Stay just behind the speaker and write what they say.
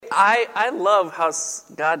I love how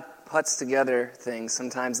God puts together things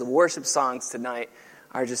sometimes. The worship songs tonight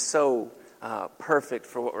are just so perfect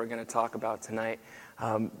for what we're going to talk about tonight.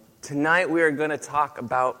 Tonight we are going to talk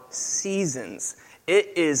about seasons.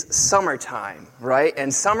 It is summertime, right?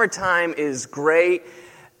 And summertime is great.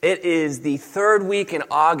 It is the third week in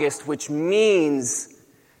August, which means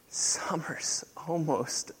summer's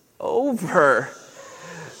almost over.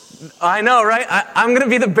 I know, right? I'm going to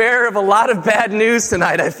be the bearer of a lot of bad news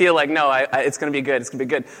tonight. I feel like, no, it's going to be good. It's going to be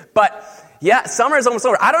good. But yeah, summer is almost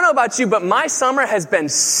over. I don't know about you, but my summer has been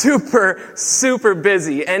super, super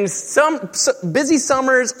busy. And busy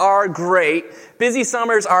summers are great. Busy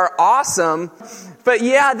summers are awesome. But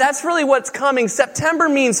yeah, that's really what's coming. September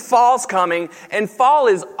means fall's coming, and fall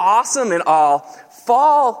is awesome and all.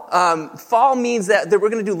 Fall means that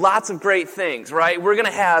we're going to do lots of great things, right? We're going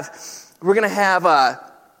to have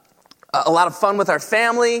a lot of fun with our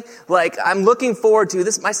family. Like, I'm looking forward to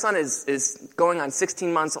this. My son is going on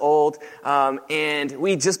 16 months old, and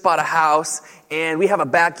we just bought a house, and we have a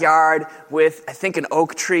backyard with, I think, an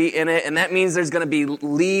oak tree in it, and that means there's going to be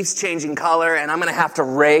leaves changing color, and I'm going to have to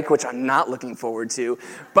rake, which I'm not looking forward to.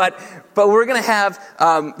 But we're going to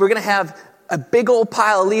have a big old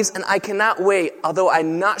pile of leaves, and I cannot wait, although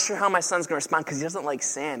I'm not sure how my son's going to respond, because he doesn't like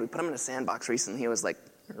sand. We put him in a sandbox recently. He was like,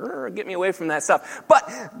 get me away from that stuff. But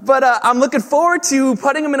I'm looking forward to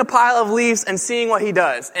putting him in a pile of leaves and seeing what he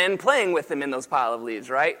does and playing with him in those pile of leaves,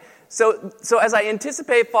 right? So as I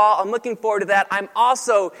anticipate fall, I'm looking forward to that. I'm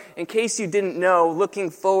also, in case you didn't know, looking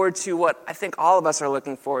forward to what I think all of us are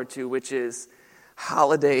looking forward to, which is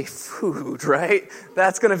holiday food, right?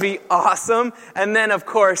 That's going to be awesome. And then, of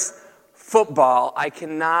course, football. I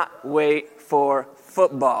cannot wait for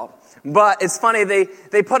football. But it's funny,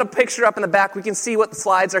 they put a picture up in the back. We can see what the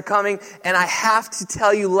slides are coming. And I have to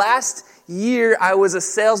tell you, last year I was a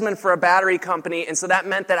salesman for a battery company. And so that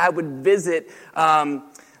meant that I would visit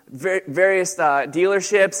various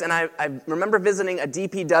dealerships. And I remember visiting a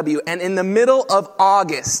DPW. And in the middle of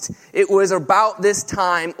August, it was about this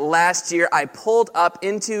time last year, I pulled up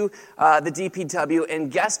into the DPW. And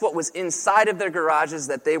guess what was inside of their garages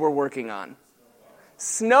that they were working on?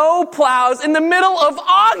 Snow plows in the middle of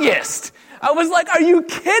August. I was like, are you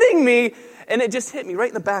kidding me? And it just hit me right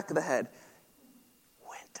in the back of the head.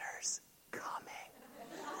 Winter's coming.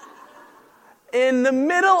 In the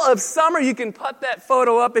middle of summer, you can put that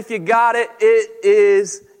photo up if you got it. It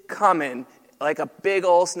is coming. Like a big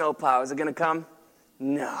old snow plow. Is it going to come?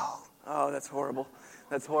 No. Oh, that's horrible.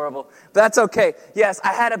 That's horrible. But that's okay. Yes,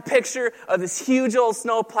 I had a picture of this huge old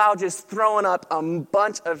snow plow just throwing up a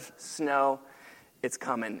bunch of snow. It's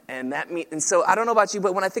coming. And so I don't know about you,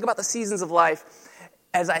 but when I think about the seasons of life,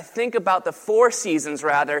 as I think about the 4 seasons,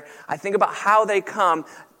 rather, I think about how they come.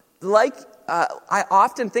 I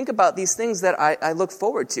often think about these things that I look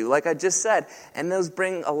forward to, like I just said, and those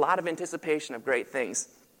bring a lot of anticipation of great things.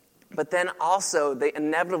 But then also, they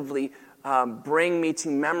inevitably bring me to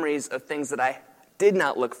memories of things that I did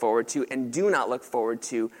not look forward to and do not look forward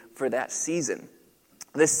to for that season.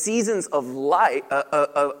 The seasons of life,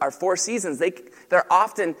 our 4 seasons, they're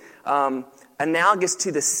often analogous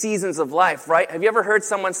to the seasons of life, right? Have you ever heard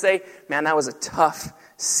someone say, man, that was a tough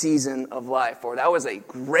season of life, or that was a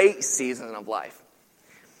great season of life?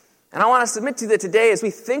 And I want to submit to you that today, as we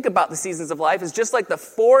think about the seasons of life, is just like the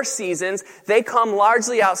 4 seasons, they come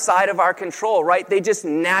largely outside of our control, right? They just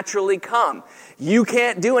naturally come. You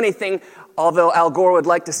can't do anything. Although Al Gore would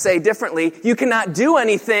like to say differently, you cannot do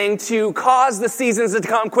anything to cause the seasons to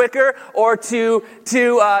come quicker or to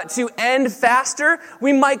end faster.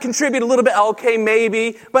 We might contribute a little bit, okay,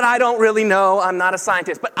 maybe, but I don't really know. I'm not a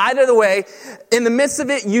scientist. But either the way, in the midst of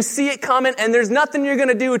it, you see it coming, and there's nothing you're going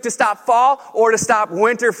to do to stop fall or to stop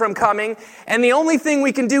winter from coming. And the only thing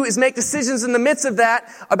we can do is make decisions in the midst of that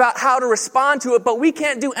about how to respond to it, but we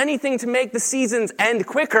can't do anything to make the seasons end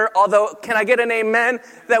quicker, although, can I get an amen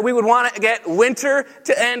that we would want to get winter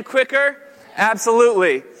to end quicker?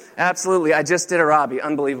 Absolutely. Absolutely. I just did a Robbie.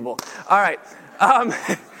 Unbelievable. All right.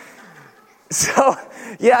 So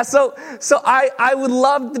I would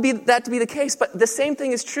love that to be the case, but the same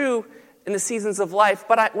thing is true in the seasons of life.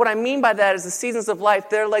 But what I mean by that is the seasons of life,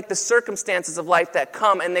 they're like the circumstances of life that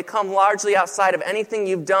come, and they come largely outside of anything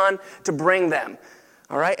you've done to bring them.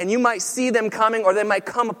 All right? And you might see them coming, or they might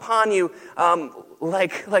come upon you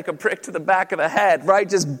like a brick to the back of the head, right?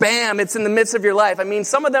 Just bam, it's in the midst of your life. I mean,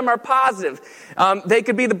 some of them are positive. They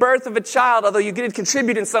could be the birth of a child, although you did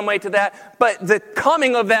contribute in some way to that. But the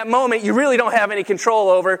coming of that moment, you really don't have any control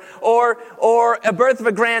over. Or a birth of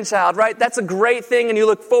a grandchild, right? That's a great thing, and you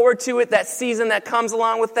look forward to it, that season that comes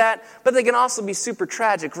along with that. But they can also be super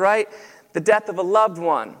tragic, right? The death of a loved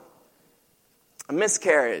one. a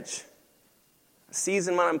miscarriage, a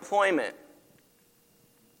season of unemployment.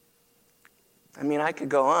 I mean, I could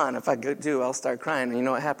go on. If I do, I'll start crying. And you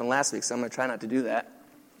know what happened last week, so I'm going to try not to do that.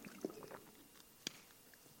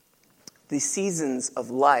 These seasons of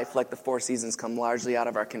life, like the 4 seasons, come largely out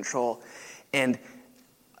of our control. And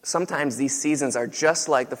sometimes these seasons are just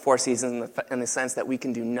like the 4 seasons in the sense that we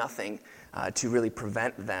can do nothing to really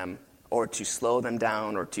prevent them or to slow them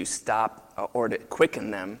down or to stop or to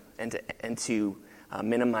quicken them and to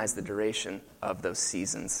minimize the duration of those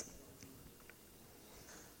seasons.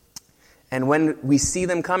 And when we see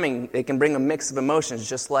them coming, they can bring a mix of emotions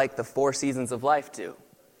just like the 4 seasons of life do.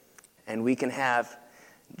 And we can have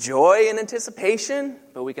joy and anticipation,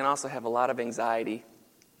 but we can also have a lot of anxiety,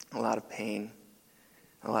 a lot of pain,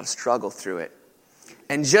 a lot of struggle through it.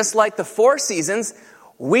 And just like the 4 seasons,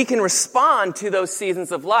 we can respond to those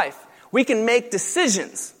seasons of life. We can make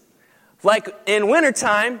decisions. Like in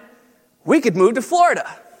wintertime, we could move to Florida.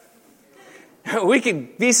 We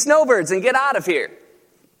could be snowbirds and get out of here.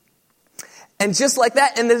 And just like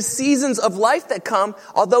that, in the seasons of life that come,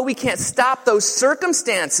 although we can't stop those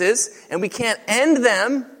circumstances and we can't end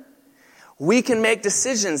them, we can make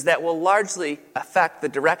decisions that will largely affect the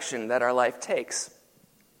direction that our life takes.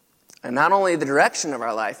 And not only the direction of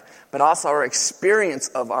our life, but also our experience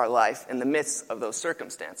of our life in the midst of those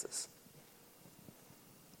circumstances.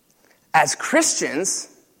 As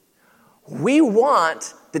Christians, we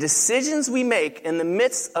want the decisions we make in the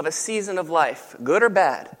midst of a season of life, good or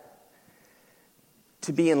bad,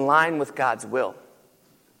 to be in line with God's will,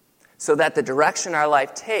 so that the direction our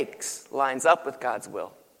life takes lines up with God's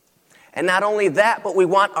will. And not only that, but we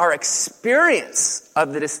want our experience of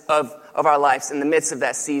our lives in the midst of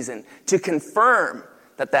that season to confirm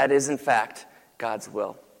that that is, in fact, God's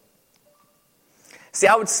will. See,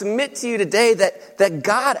 I would submit to you today that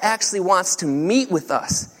God actually wants to meet with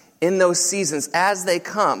us in those seasons as they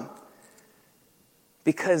come.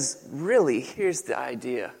 Because really, here's the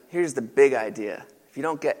idea. Here's the big idea. If you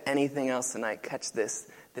don't get anything else tonight, catch this.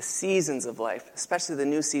 The seasons of life, especially the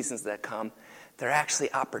new seasons that come, they're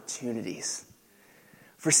actually opportunities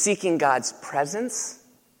for seeking God's presence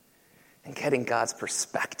and getting God's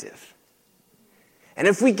perspective. And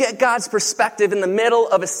if we get God's perspective in the middle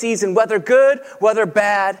of a season, whether good, whether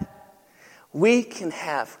bad, we can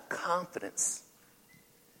have confidence.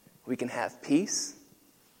 We can have peace.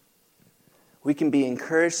 We can be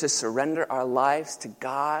encouraged to surrender our lives to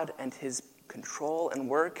God and His control and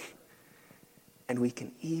work, and we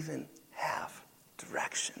can even have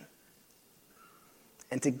direction.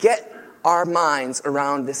 And to get our minds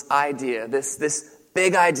around this idea, this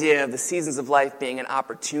big idea of the seasons of life being an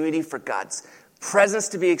opportunity for God's presence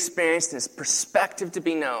to be experienced and His perspective to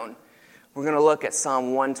be known, we're going to look at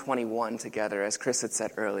Psalm 121 together, as Chris had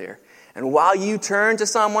said earlier. And while you turn to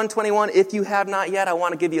Psalm 121, if you have not yet, I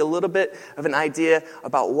want to give you a little bit of an idea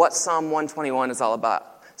about what Psalm 121 is all about.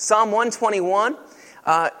 Psalm 121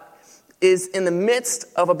 is in the midst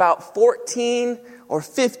of about 14 or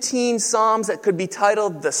 15 psalms that could be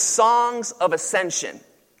titled the Songs of Ascension.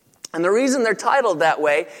 And the reason they're titled that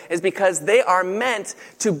way is because they are meant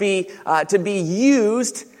to be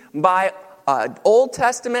used by Old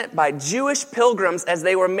Testament, by Jewish pilgrims as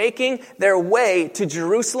they were making their way to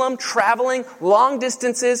Jerusalem, traveling long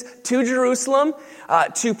distances to Jerusalem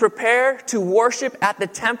to prepare to worship at the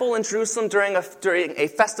temple in Jerusalem during a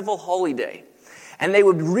festival holy day. And they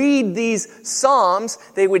would read these psalms,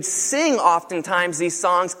 they would sing oftentimes these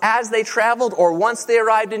songs as they traveled or once they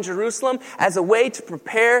arrived in Jerusalem as a way to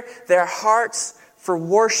prepare their hearts for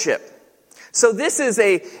worship. So this is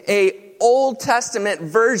a Old Testament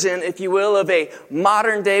version, if you will, of a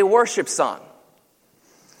modern day worship song.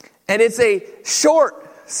 And it's a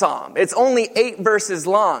short psalm. It's only 8 verses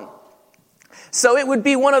long. So it would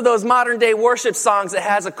be one of those modern day worship songs that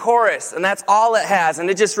has a chorus, and that's all it has, and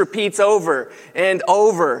it just repeats over and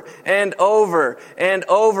over and over and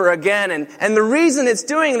over again. And the reason it's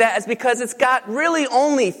doing that is because it's got really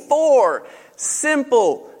only 4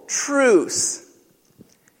 simple truths.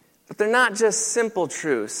 But they're not just simple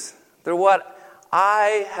truths. They're what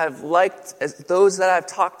I have liked, as those that I've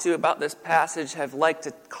talked to about this passage have liked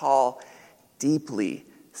to call deeply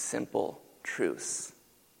simple truths.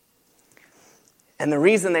 And the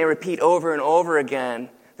reason they repeat over and over again,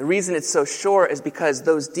 the reason it's so short is because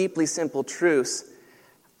those deeply simple truths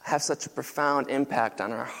have such a profound impact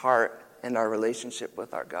on our heart and our relationship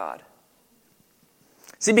with our God.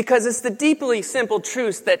 See, because it's the deeply simple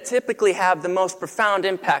truths that typically have the most profound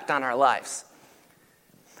impact on our lives.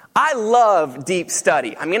 I love deep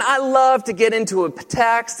study. I mean, I love to get into a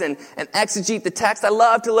text and exegete the text. I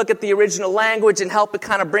love to look at the original language and help it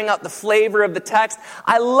kind of bring out the flavor of the text.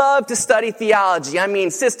 I love to study theology. I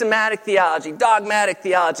mean, systematic theology, dogmatic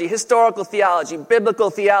theology, historical theology, biblical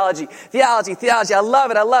theology. I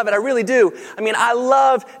love it. I really do. I mean, I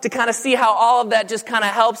love to kind of see how all of that just kind of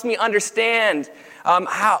helps me understand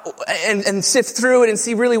how and sift through it and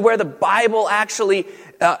see really where the Bible actually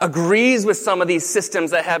agrees with some of these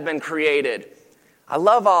systems that have been created. I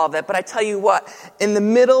love all of that, but I tell you what, in the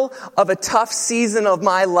middle of a tough season of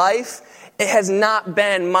my life, it has not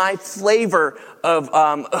been my flavor of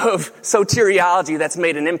soteriology that's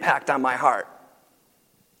made an impact on my heart.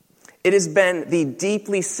 It has been the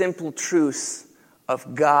deeply simple truths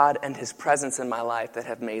of God and His presence in my life that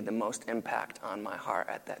have made the most impact on my heart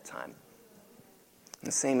at that time. And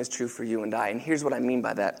the same is true for you and I. And here's what I mean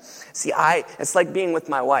by that. See, it's like being with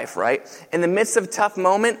my wife, right? In the midst of a tough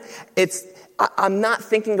moment, I'm not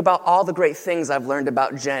thinking about all the great things I've learned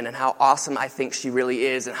about Jen and how awesome I think she really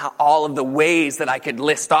is and how all of the ways that I could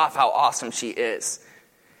list off how awesome she is.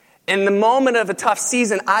 In the moment of a tough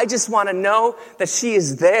season, I just want to know that she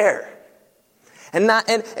is there. And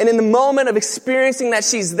in the moment of experiencing that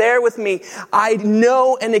she's there with me, I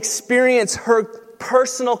know and experience her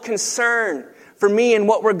personal concern for me and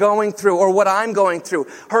what we're going through or what I'm going through.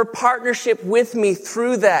 Her partnership with me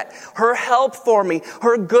through that. Her help for me.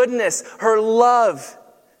 Her goodness. Her love.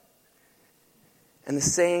 And the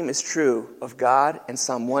same is true of God and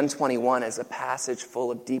Psalm 121 as a passage full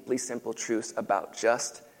of deeply simple truths about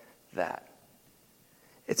just that.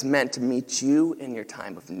 It's meant to meet you in your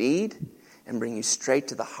time of need and bring you straight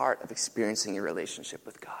to the heart of experiencing your relationship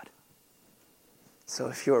with God. So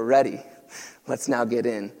if you're ready, let's now get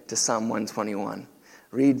into Psalm 121.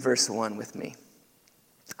 Read verse 1 with me.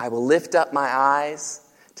 I will lift up my eyes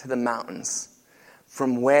to the mountains.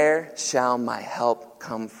 From where shall my help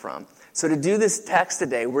come from? So to do this text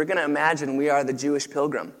today, we're going to imagine we are the Jewish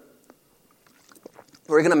pilgrim.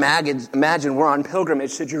 We're going to imagine we're on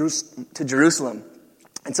pilgrimage to Jerusalem.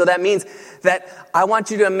 And so that means that I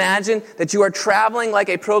want you to imagine that you are traveling like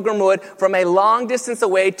a pilgrim would from a long distance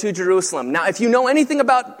away to Jerusalem. Now, if you know anything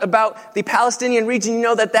about the Palestinian region, you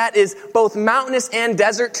know that is both mountainous and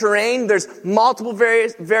desert terrain. There's multiple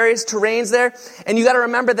various terrains there. And you got to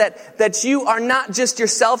remember that you are not just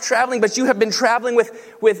yourself traveling, but you have been traveling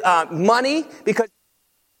with money because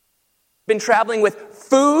been traveling with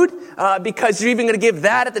food because you're even going to give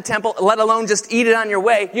that at the temple, let alone just eat it on your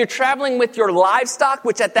way. You're traveling with your livestock,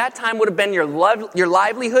 which at that time would have been your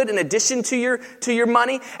livelihood in addition to your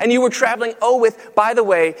money. And you were traveling, with, by the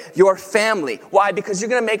way, your family. Why? Because you're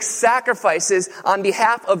going to make sacrifices on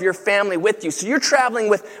behalf of your family with you. So you're traveling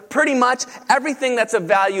with pretty much everything that's of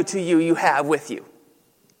value to you have with you.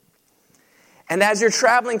 And as you're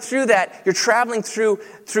traveling through that, you're traveling through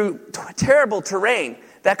terrible terrain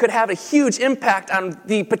that could have a huge impact on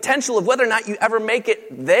the potential of whether or not you ever make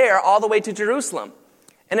it there all the way to Jerusalem.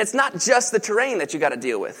 And it's not just the terrain that you got to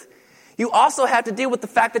deal with. You also have to deal with the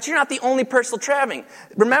fact that you're not the only person traveling.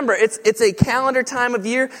 Remember, it's a calendar time of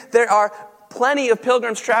year. There are plenty of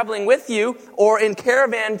pilgrims traveling with you or in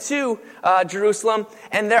caravan to Jerusalem.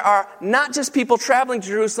 And there are not just people traveling to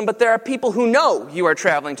Jerusalem, but there are people who know you are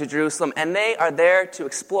traveling to Jerusalem. And they are there to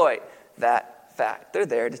exploit that fact. They're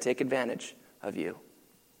there to take advantage of you.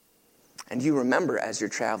 And you remember as you're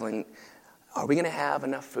traveling, are we going to have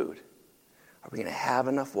enough food? Are we going to have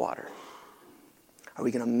enough water? Are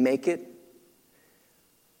we going to make it?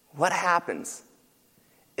 What happens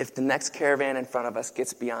if the next caravan in front of us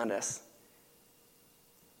gets beyond us?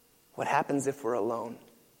 What happens if we're alone?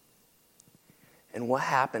 And what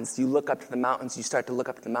happens? You look up to the mountains, you start to look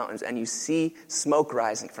up to the mountains, and you see smoke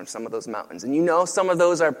rising from some of those mountains. And you know some of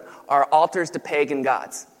those are altars to pagan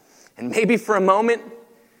gods. And maybe for a moment,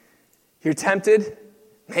 you're tempted,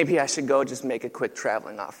 maybe I should go just make a quick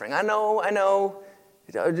traveling offering. I know,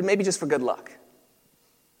 maybe just for good luck.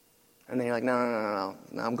 And then you're like, no,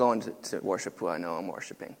 I'm going to worship who I know I'm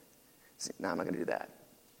worshiping. No, I'm not going to do that.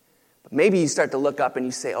 But maybe you start to look up and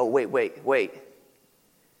you say, oh, wait.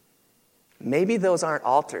 Maybe those aren't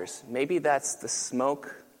altars. Maybe that's the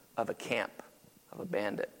smoke of a camp, of a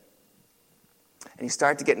bandit. And you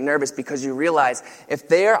start to get nervous because you realize if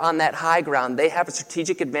they're on that high ground, they have a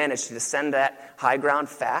strategic advantage to descend that high ground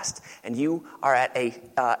fast, and you are at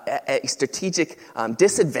a strategic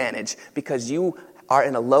disadvantage because you are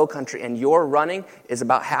in a low country and your running is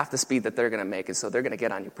about half the speed that they're going to make, and so they're going to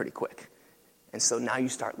get on you pretty quick. And so now you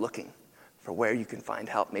start looking for where you can find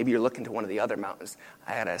help. Maybe you're looking to one of the other mountains.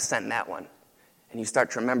 I got to ascend that one. And you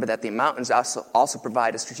start to remember that the mountains also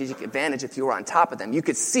provide a strategic advantage if you were on top of them. You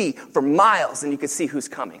could see for miles, and you could see who's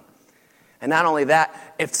coming. And not only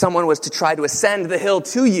that, if someone was to try to ascend the hill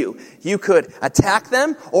to you, you could attack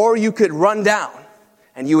them, or you could run down,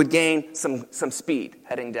 and you would gain some speed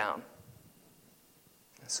heading down.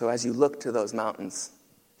 So as you look to those mountains,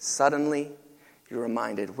 suddenly you're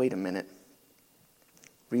reminded, wait a minute.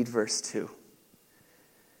 Read verse 2.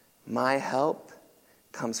 My help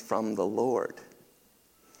comes from the Lord,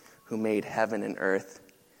 who made heaven and earth.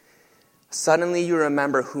 Suddenly you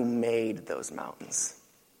remember who made those mountains.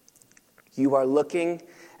 You are looking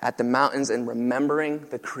at the mountains and remembering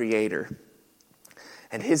the Creator.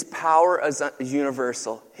 And His power is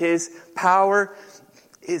universal. His power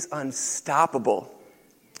is unstoppable.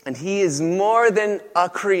 And He is more than a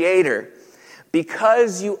creator.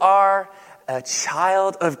 Because you are a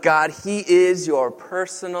child of God, He is your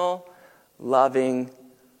personal, loving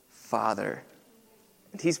Father.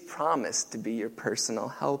 And He's promised to be your personal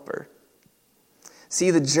helper. See,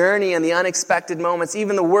 the journey and the unexpected moments,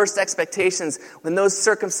 even the worst expectations, when those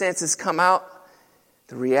circumstances come out,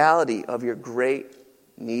 the reality of your great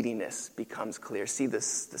neediness becomes clear. See, the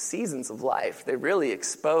seasons of life, they really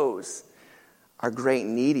expose our great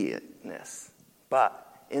neediness. But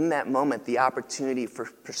in that moment, the opportunity for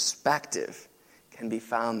perspective can be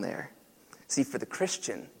found there. See, for the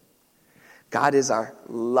Christian, God is our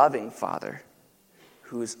loving Father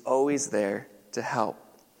who is always there to help.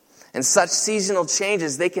 And such seasonal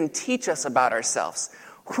changes, they can teach us about ourselves.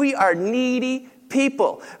 We are needy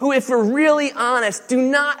people who, if we're really honest, do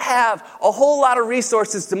not have a whole lot of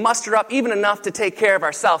resources to muster up even enough to take care of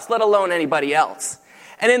ourselves, let alone anybody else.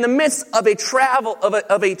 And in the midst of a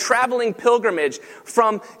traveling pilgrimage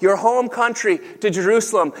from your home country to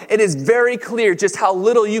Jerusalem, it is very clear just how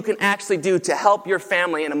little you can actually do to help your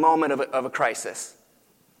family in a moment of a crisis.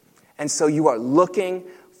 And so you are looking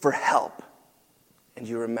for help. And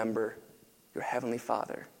you remember your Heavenly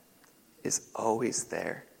Father is always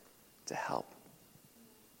there to help.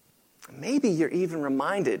 Maybe you're even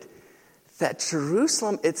reminded that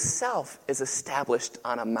Jerusalem itself is established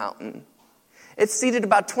on a mountain. It's seated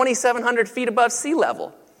about 2,700 feet above sea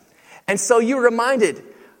level. And so you're reminded,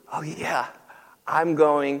 oh yeah, I'm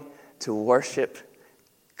going to worship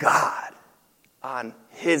God on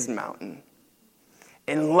His mountain.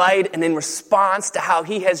 In light and in response to how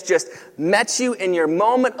He has just met you in your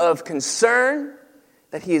moment of concern,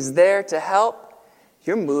 that He is there to help,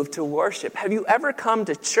 you're moved to worship. Have you ever come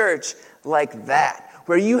to church like that,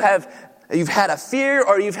 where you've had a fear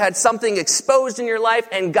or you've had something exposed in your life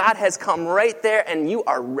and God has come right there and you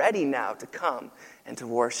are ready now to come and to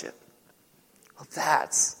worship? Well,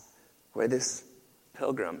 that's where this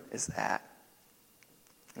pilgrim is at.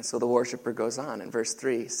 And so the worshiper goes on in verse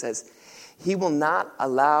 3, says, He will not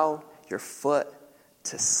allow your foot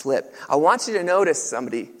to slip. I want you to notice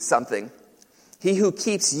something. He who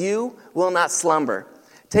keeps you will not slumber.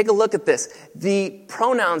 Take a look at this. The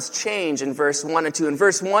pronouns change in verse 1 and 2. In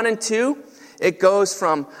verse 1 and 2, it goes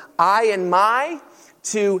from I and my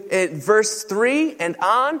to verse 3 and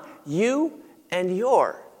on, you and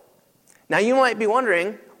your. Now you might be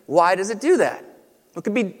wondering, why does it do that?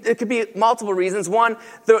 It could be multiple reasons. One,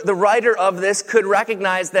 the writer of this could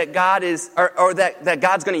recognize that God is, or that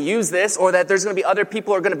God's going to use this, or that there's going to be other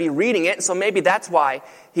people who are going to be reading it, so maybe that's why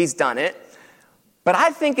He's done it. But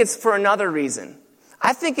I think it's for another reason.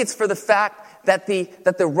 I think it's for the fact that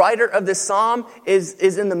the writer of this psalm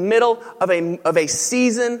is in the middle of a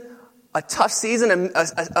season, a tough season,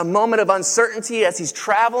 a moment of uncertainty as he's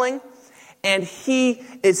traveling, and he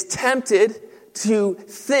is tempted to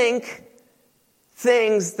think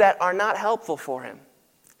things that are not helpful for him.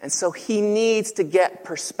 And so he needs to get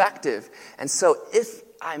perspective. And so, if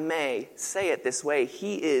I may say it this way,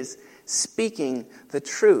 he is speaking the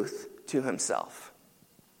truth to himself.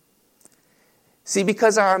 See,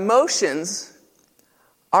 because our emotions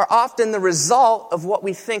are often the result of what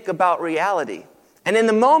we think about reality. And in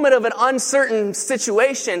the moment of an uncertain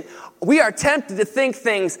situation, we are tempted to think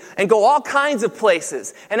things and go all kinds of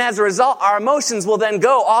places. And as a result, our emotions will then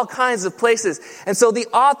go all kinds of places. And so the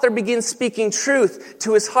author begins speaking truth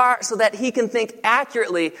to his heart so that he can think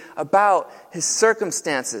accurately about his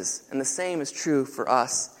circumstances. And the same is true for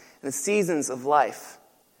us. In the seasons of life,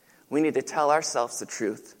 we need to tell ourselves the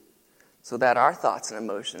truth so that our thoughts and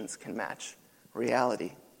emotions can match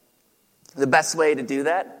reality. The best way to do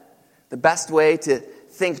that, the best way to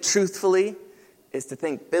think truthfully, is to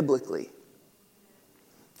think biblically.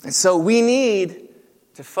 And so we need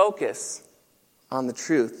to focus on the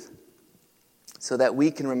truth so that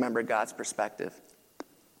we can remember God's perspective.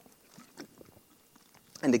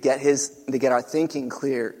 And to get our thinking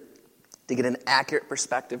clear to get an accurate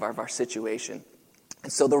perspective of our situation.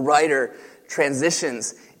 And so the writer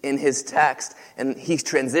transitions in his text, and he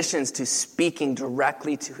transitions to speaking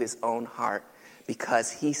directly to his own heart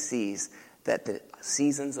because he sees that the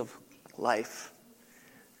seasons of life,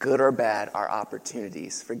 good or bad, are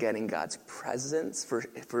opportunities for getting God's presence, for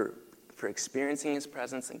experiencing his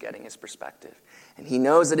presence and getting his perspective. And he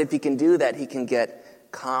knows that if he can do that, he can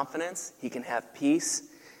get confidence, he can have peace,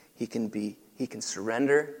 he can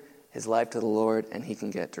surrender his life to the Lord, and he can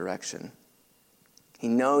get direction. He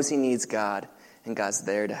knows he needs God, and God's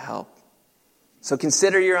there to help. So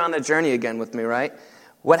consider you're on the journey again with me, right?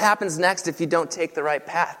 What happens next if you don't take the right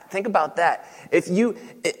path? Think about that. If you,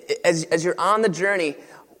 as you're on the journey,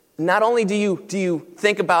 not only do you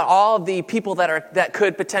think about all of the people that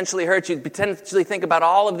could potentially hurt you, potentially think about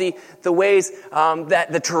all of the ways that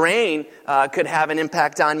the terrain could have an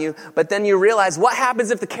impact on you, but then you realize, what happens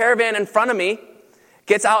if the caravan in front of me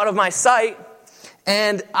gets out of my sight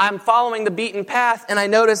and I'm following the beaten path and I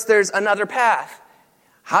notice there's another path?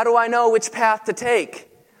 How do I know which path to take?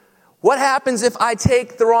 What happens if I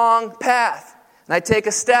take the wrong path and I take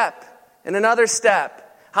a step and another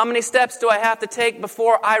step? How many steps do I have to take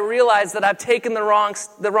before I realize that I've taken the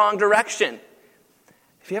wrong direction?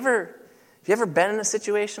 Have you ever been in a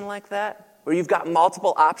situation like that, where you've got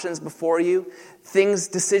multiple options before you,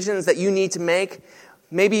 decisions that you need to make?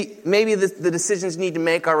 Maybe the decisions you need to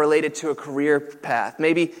make are related to a career path.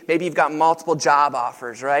 Maybe you've got multiple job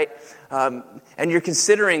offers, right? And you're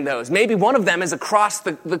considering those. Maybe one of them is across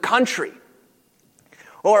the country.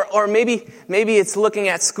 Or maybe it's looking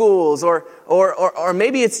at schools, or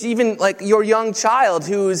maybe it's even like your young child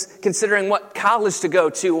who's considering what college to go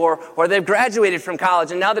to, or they've graduated from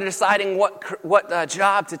college and now they're deciding what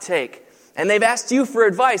job to take. And they've asked you for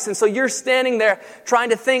advice, and so you're standing there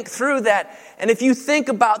trying to think through that. And if you think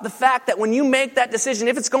about the fact that when you make that decision,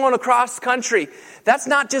 if it's going across country, that's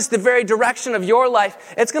not just the very direction of your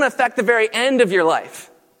life, it's going to affect the very end of your life.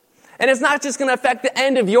 And it's not just going to affect the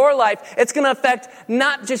end of your life, it's going to affect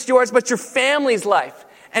not just yours, but your family's life.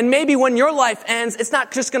 And maybe when your life ends, it's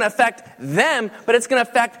not just going to affect them, but it's going to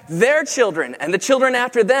affect their children and the children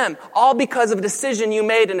after them, all because of a decision you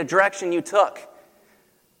made and a direction you took.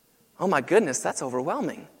 Oh my goodness, that's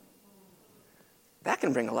overwhelming. That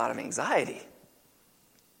can bring a lot of anxiety.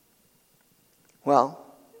 Well,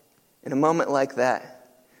 in a moment like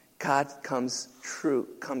that, God comes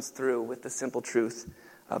through with the simple truth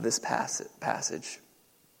of this passage.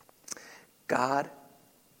 God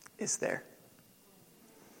is there.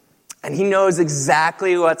 And he knows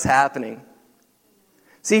exactly what's happening.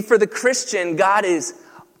 See, for the Christian, God is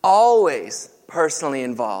always personally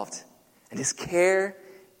involved, and his care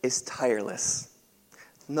is tireless.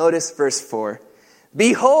 Notice verse 4.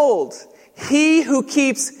 Behold, he who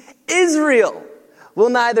keeps Israel will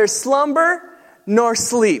neither slumber nor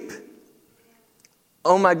sleep.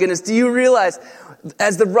 Oh my goodness, do you realize,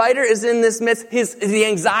 as the writer is in this midst, the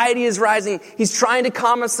anxiety is rising. He's trying to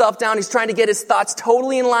calm himself down. He's trying to get his thoughts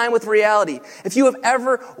totally in line with reality. If you have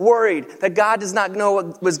ever worried that God does not know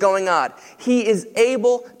what was going on, he is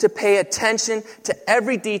able to pay attention to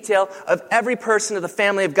every detail of every person of the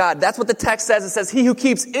family of God. That's what the text says. It says, he who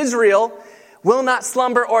keeps Israel will not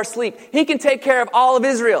slumber or sleep. He can take care of all of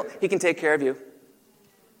Israel. He can take care of you.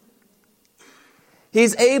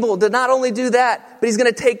 He's able to not only do that, but he's going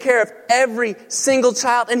to take care of every single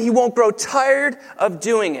child, and he won't grow tired of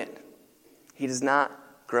doing it. He does not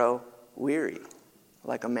grow weary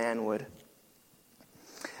like a man would.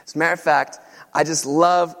 As a matter of fact, I just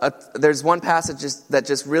love, there's one passage that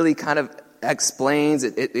just really kind of explains,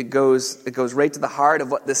 it goes right to the heart of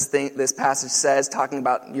what this passage says, talking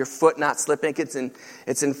about your foot not slipping. It's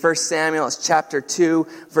in 1 Samuel, it's chapter 2,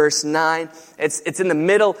 verse 9. It's in the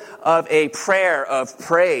middle of a prayer of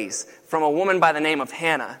praise from a woman by the name of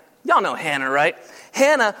Hannah. Y'all know Hannah, right?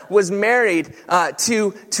 Hannah was married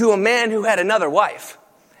to a man who had another wife.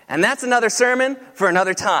 And that's another sermon for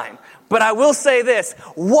another time. But I will say this,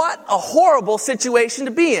 what a horrible situation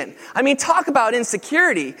to be in. I mean, talk about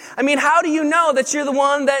insecurity. I mean, how do you know that you're the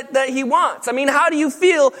one that he wants? I mean, how do you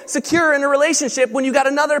feel secure in a relationship when you got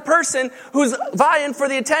another person who's vying for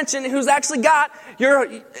the attention, who's actually got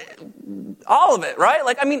all of it, right?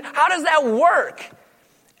 Like, I mean, how does that work?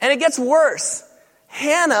 And it gets worse.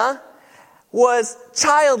 Hannah was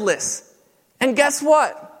childless. And guess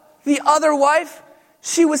what? The other wife,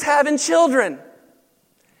 she was having children.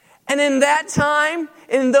 And in that time,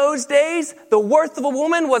 in those days, the worth of a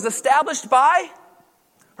woman was established by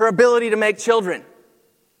her ability to make children.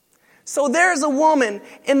 So there's a woman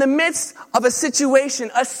in the midst of a situation,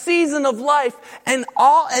 a season of life, and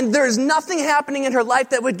there's nothing happening in her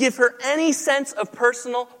life that would give her any sense of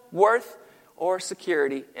personal worth or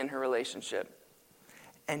security in her relationship.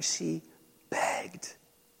 And she begged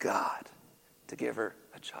God to give her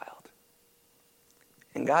a child.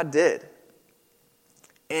 And God did.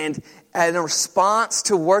 And in response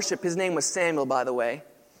to worship, his name was Samuel, by the way.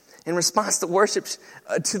 In response to worship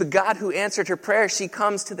to the God who answered her prayer, she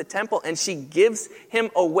comes to the temple and she gives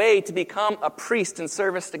him away to become a priest in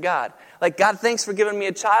service to God. Like, God, thanks for giving me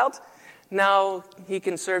a child. Now he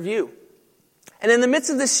can serve you. And in the midst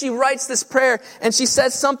of this, she writes this prayer and she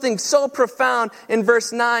says something so profound in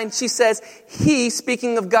verse 9. She says, he,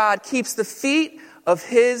 speaking of God, keeps the feet of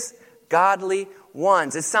his godly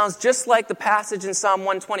ones. It sounds just like the passage in Psalm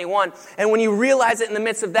 121. And when you realize it in the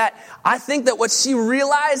midst of that, I think that what she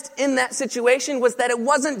realized in that situation was that it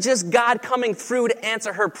wasn't just God coming through to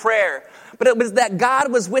answer her prayer, but it was that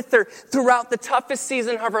God was with her throughout the toughest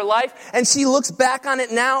season of her life. And she looks back on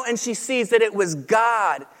it now and she sees that it was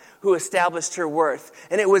God who established her worth.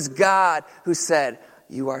 And it was God who said,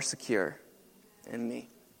 you are secure in me.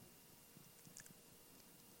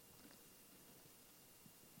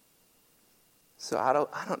 So I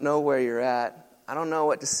don't know where you're at. I don't know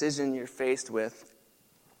what decision you're faced with.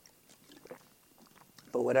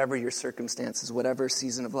 But whatever your circumstances, whatever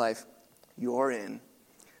season of life you're in,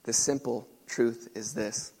 the simple truth is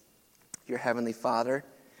this. Your Heavenly Father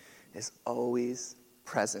is always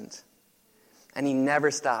present. And he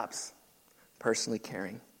never stops personally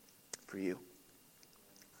caring for you.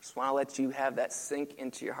 I just want to let you have that sink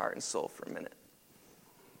into your heart and soul for a minute.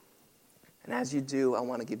 And as you do, I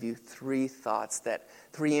want to give you three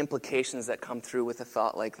implications that come through with a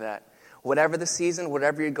thought like that. Whatever the season,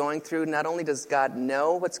 whatever you're going through, not only does God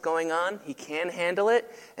know what's going on, he can handle it.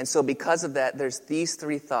 And so because of that, there's these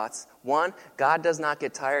three thoughts. One, God does not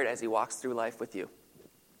get tired as he walks through life with you.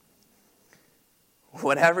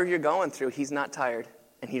 Whatever you're going through, he's not tired.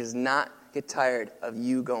 And he does not get tired of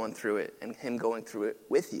you going through it and him going through it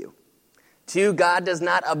with you. Two, God does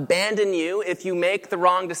not abandon you if you make the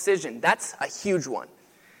wrong decision. That's a huge one.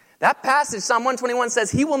 That passage, Psalm 121,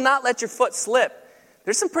 says he will not let your foot slip.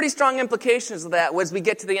 There's some pretty strong implications of that as we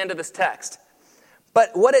get to the end of this text. But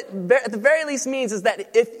what it at the very least means is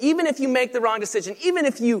that even if you make the wrong decision, even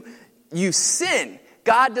if you sin,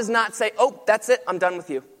 God does not say, oh, that's it, I'm done with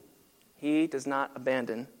you. He does not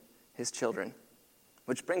abandon his children.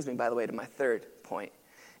 Which brings me, by the way, to my third point.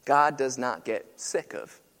 God does not get sick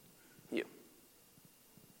of you.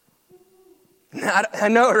 I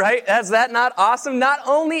know, right? Is that not awesome? Not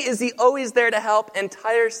only is he always there to help and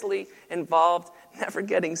tirelessly involved, never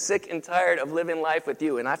getting sick and tired of living life with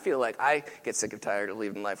you. And I feel like I get sick and tired of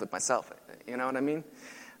living life with myself. You know what I mean?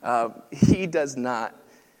 He does not.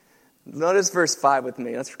 Notice verse 5 with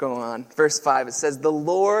me. Let's go on. Verse 5, it says, the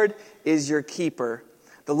Lord is your keeper.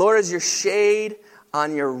 The Lord is your shade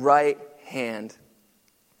on your right hand.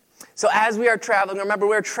 So as we are traveling, remember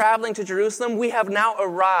we're traveling to Jerusalem. We have now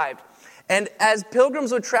arrived. And as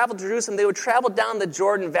pilgrims would travel to Jerusalem, they would travel down the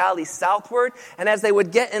Jordan Valley southward. And as they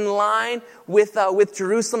would get in line with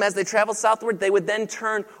Jerusalem, as they traveled southward, they would then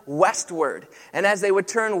turn westward. And as they would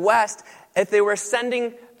turn west, if they were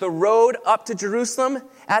ascending the road up to Jerusalem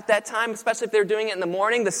at that time, especially if they were doing it in the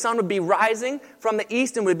morning, the sun would be rising from the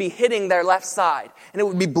east and would be hitting their left side. And it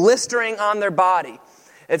would be blistering on their body.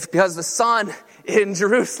 It's because the sun in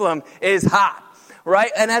Jerusalem is hot.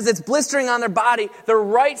 Right? And as it's blistering on their body, the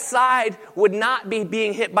right side would not be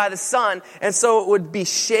being hit by the sun, and so it would be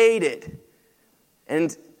shaded.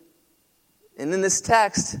 And in this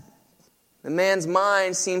text, the man's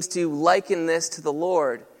mind seems to liken this to the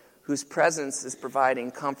Lord, whose presence is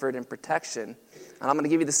providing comfort and protection. And I'm going to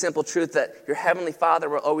give you the simple truth that your Heavenly Father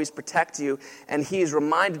will always protect you, and he is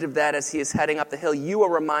reminded of that as he is heading up the hill. You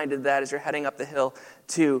are reminded of that as you're heading up the hill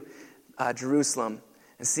to Jerusalem.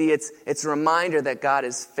 And see, it's a reminder that God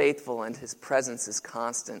is faithful and his presence is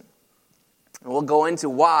constant. And we'll go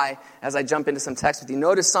into why as I jump into some text with you.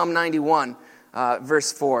 Notice Psalm 91,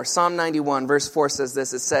 verse 4. Psalm 91, verse 4 says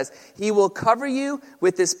this. It says, he will cover you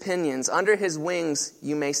with his pinions. Under his wings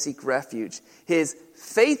you may seek refuge. His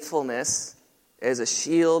faithfulness is a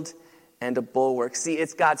shield and a bulwark. See,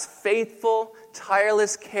 it's God's faithful,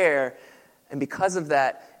 tireless care. And because of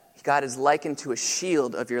that, God is likened to a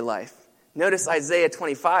shield of your life. Notice Isaiah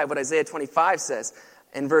 25, what Isaiah 25 says.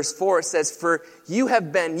 In verse 4, it says, for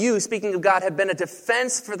you, speaking of God, have been a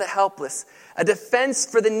defense for the helpless, a defense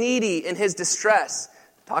for the needy in his distress.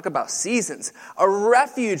 Talk about seasons. A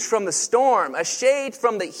refuge from the storm, a shade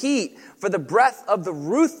from the heat, for the breath of the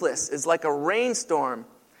ruthless is like a rainstorm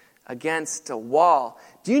against a wall.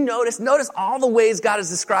 Do you notice all the ways God is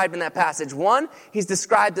described in that passage? One, he's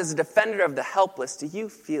described as a defender of the helpless. Do you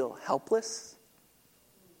feel helpless?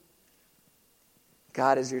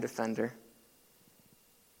 God is your defender.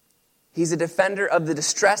 He's a defender of the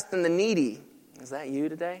distressed and the needy. Is that you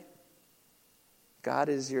today? God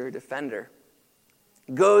is your defender.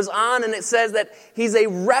 It goes on and it says that he's a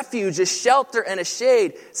refuge, a shelter, and a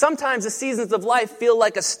shade. Sometimes the seasons of life feel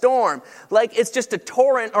like a storm, like it's just a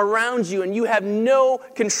torrent around you and you have no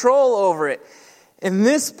control over it. In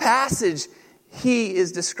this passage, he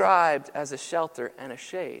is described as a shelter and a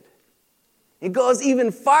shade. It goes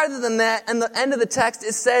even farther than that. And the end of the text,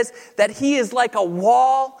 it says that he is like a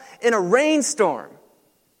wall in a rainstorm.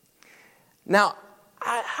 Now,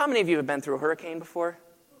 how many of you have been through a hurricane before?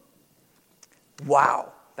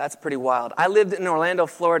 Wow, that's pretty wild. I lived in Orlando,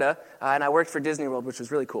 Florida, and I worked for Disney World, which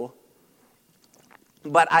was really cool.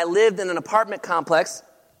 But I lived in an apartment complex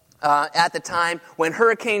at the time when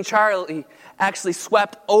Hurricane Charlie actually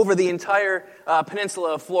swept over the entire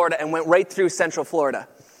peninsula of Florida and went right through Central Florida.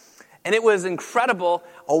 And it was incredible,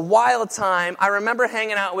 a wild time. I remember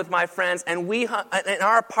hanging out with my friends, and we, in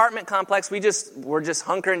our apartment complex, were just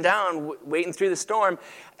hunkering down, waiting through the storm.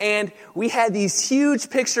 And we had these huge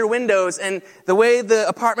picture windows, and the way the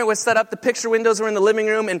apartment was set up, the picture windows were in the living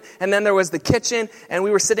room, and then there was the kitchen, and we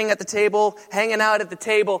were sitting at the table, hanging out at the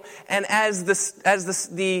table. And as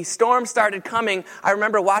the storm started coming, I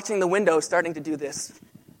remember watching the windows starting to do this.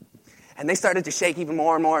 And they started to shake even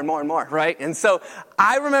more and more and more and more, right? And so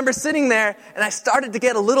I remember sitting there, and I started to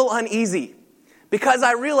get a little uneasy because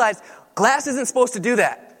I realized glass isn't supposed to do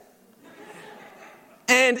that.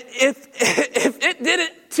 And if it did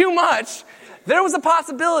it too much, there was a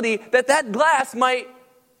possibility that glass might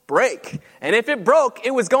break. And if it broke,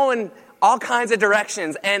 it was going all kinds of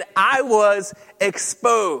directions, and I was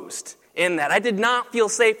exposed in that. I did not feel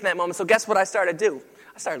safe in that moment, so guess what I started to do?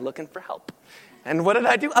 I started looking for help. And what did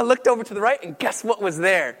I do? I looked over to the right, and guess what was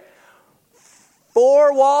there?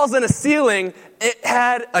 4 walls and a ceiling. It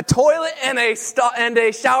had a toilet and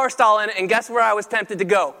a shower stall in it, and guess where I was tempted to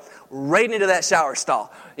go? Right into that shower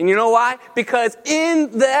stall. And you know why? Because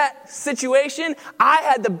in that situation, I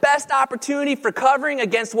had the best opportunity for covering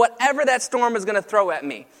against whatever that storm was going to throw at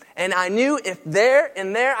me. And I knew if there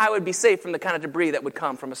I would be safe from the kind of debris that would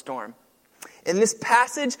come from a storm. In this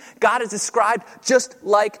passage, God is described just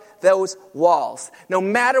like those walls. No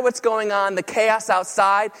matter what's going on, the chaos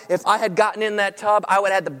outside, if I had gotten in that tub, I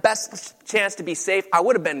would have had the best chance to be safe. I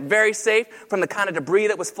would have been very safe from the kind of debris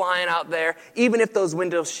that was flying out there. Even if those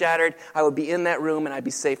windows shattered, I would be in that room and I'd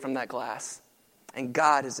be safe from that glass. And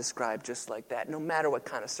God is described just like that. No matter what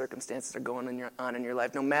kind of circumstances are going on in your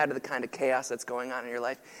life, no matter the kind of chaos that's going on in your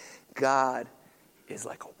life, God is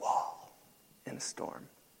like a wall in a storm.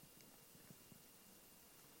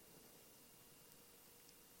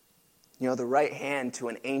 You know, the right hand to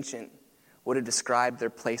an ancient would have described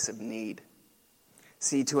their place of need.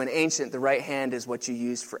 See, to an ancient, the right hand is what you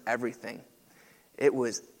used for everything. It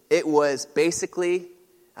was basically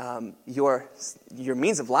your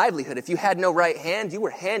means of livelihood. If you had no right hand, you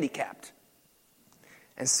were handicapped.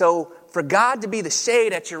 And so for God to be the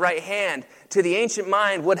shade at your right hand, to the ancient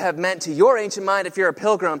mind would have meant, to your ancient mind, if you're a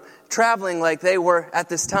pilgrim traveling like they were at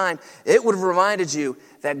this time, it would have reminded you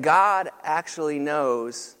that God actually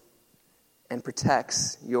knows and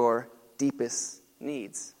protects your deepest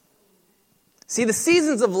needs. See, the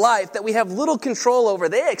seasons of life that we have little control over,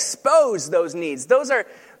 they expose those needs. Those are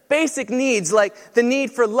basic needs like the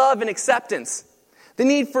need for love and acceptance, the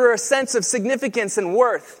need for a sense of significance and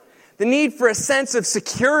worth, the need for a sense of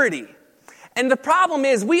security. And the problem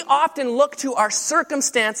is we often look to our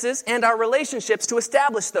circumstances and our relationships to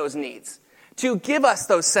establish those needs, to give us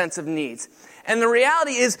those sense of needs. And the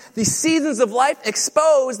reality is the seasons of life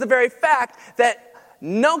expose the very fact that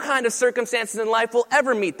no kind of circumstances in life will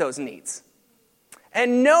ever meet those needs.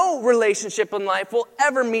 And no relationship in life will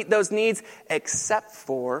ever meet those needs except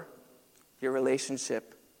for your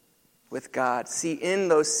relationship with God. See, in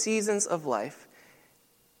those seasons of life,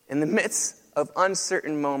 in the midst of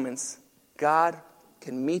uncertain moments, God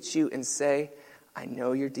can meet you and say, I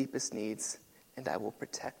know your deepest needs, and I will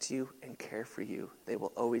protect you and care for you. They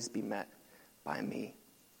will always be met by me.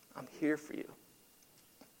 I'm here for you.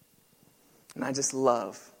 And I just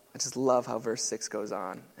love how verse 6 goes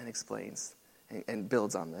on and explains and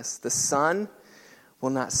builds on this. The sun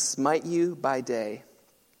will not smite you by day,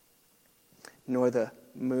 nor the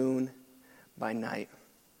moon by night.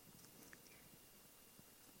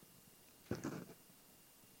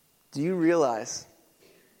 Do you realize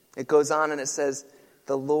it goes on and it says,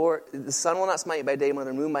 the sun will not smite you by day, nor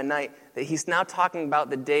the moon by night, that he's now talking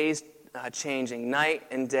about the days changing, night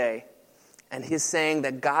and day. And he's saying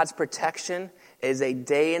that God's protection is a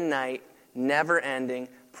day and night, never-ending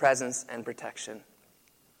presence and protection.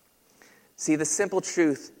 See, the simple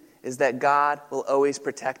truth is that God will always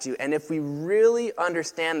protect you. And if we really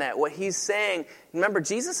understand that, what he's saying, remember,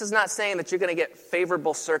 Jesus is not saying that you're going to get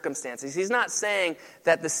favorable circumstances. He's not saying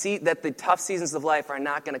that the tough seasons of life are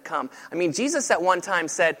not going to come. I mean, Jesus at one time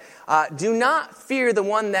said, do not fear the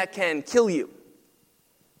one that can kill you.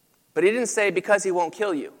 But he didn't say because he won't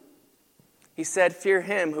kill you. He said, fear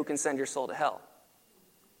him who can send your soul to hell.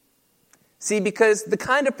 See, because the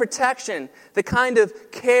kind of protection, the kind of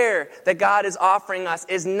care that God is offering us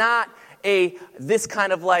is not this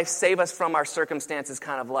kind of life, save us from our circumstances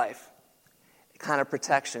kind of life, kind of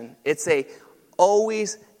protection. It's a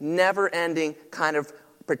always never-ending kind of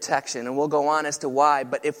protection. And we'll go on as to why.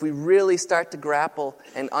 But if we really start to grapple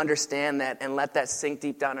and understand that and let that sink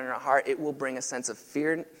deep down in our heart, it will bring a sense of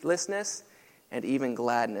fearlessness and even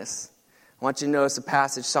gladness. I want you to notice a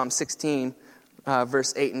passage, Psalm 16,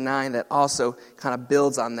 verse 8 and 9, that also kind of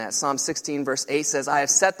builds on that. Psalm 16, verse 8 says, I have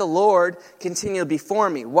set the Lord continually before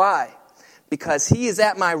me. Why? Because he is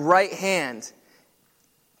at my right hand,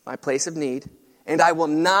 my place of need, and I will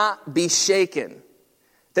not be shaken.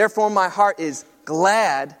 Therefore my heart is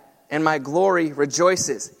glad, and my glory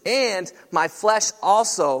rejoices, and my flesh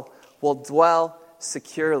also will dwell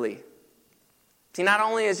securely. See, not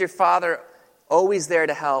only is your Father always there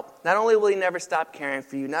to help, not only will he never stop caring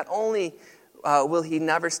for you, not only will he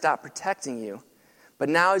never stop protecting you, but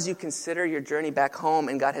now as you consider your journey back home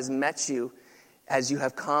and God has met you as you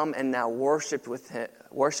have come and now worshipped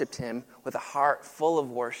him with a heart full of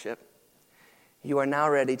worship, you are now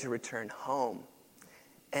ready to return home.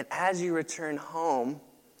 And as you return home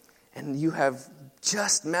and you have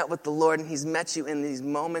just met with the Lord and he's met you in these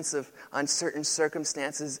moments of uncertain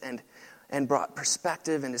circumstances and brought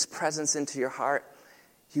perspective and his presence into your heart,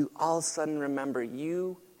 you all of a sudden remember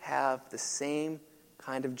you have the same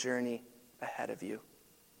kind of journey ahead of you.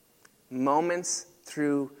 Moments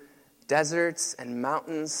through deserts and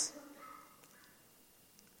mountains,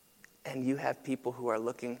 and you have people who are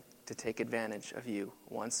looking to take advantage of you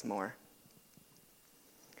once more.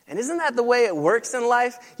 And isn't that the way it works in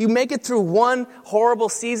life? You make it through one horrible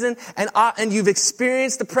season, and you've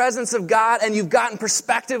experienced the presence of God, and you've gotten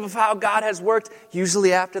perspective of how God has worked,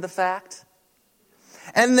 usually after the fact.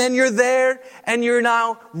 And then you're there, and you're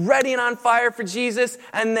now ready and on fire for Jesus,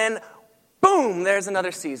 and then, boom, there's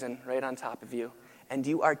another season right on top of you. And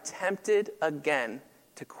you are tempted again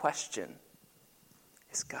to question,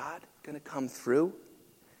 is God going to come through?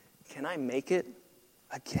 Can I make it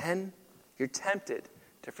again? You're tempted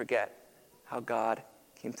to forget how God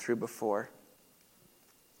came through before.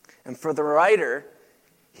 And for the writer,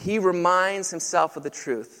 he reminds himself of the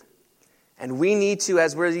truth. And we need to,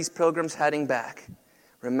 as we're these pilgrims heading back,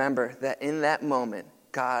 remember that in that moment,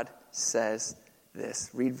 God says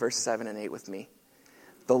this. Read verse 7 and 8 with me.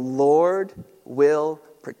 The Lord will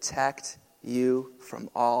protect you from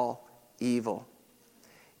all evil.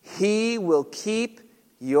 He will keep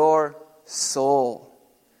your soul.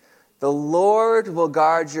 The Lord will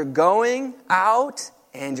guard your going out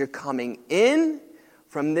and your coming in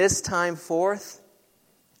from this time forth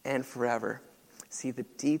and forever. See, the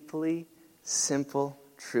deeply simple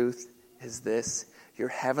truth is this. Your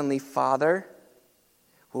heavenly Father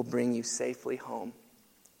will bring you safely home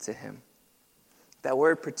to him. That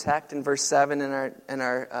word protect in verse 7 in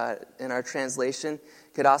our translation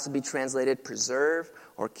could also be translated preserve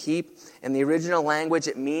or keep. In the original language,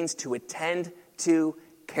 it means to attend to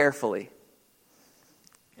carefully.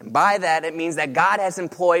 And by that, it means that God has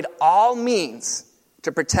employed all means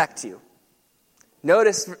to protect you.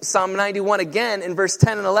 Notice Psalm 91 again in verse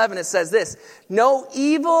 10 and 11, it says this, no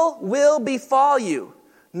evil will befall you,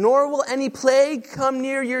 nor will any plague come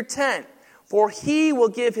near your tent. For he will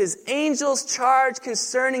give his angels charge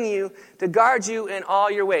concerning you to guard you in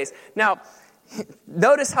all your ways. Now,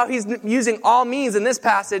 notice how he's using all means in this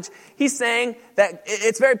passage. He's saying that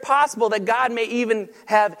it's very possible that God may even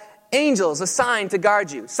have angels assigned to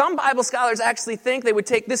guard you. Some Bible scholars actually think they would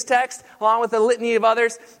take this text, along with a litany of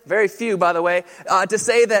others, very few, by the way, to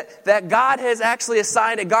say that God has actually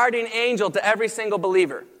assigned a guardian angel to every single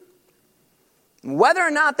believer. Whether or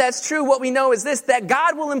not that's true, what we know is this, that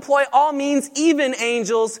God will employ all means, even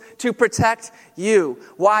angels, to protect you.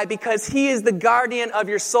 Why? Because he is the guardian of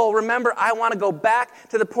your soul. Remember, I want to go back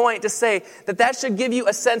to the point to say that should give you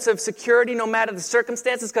a sense of security no matter the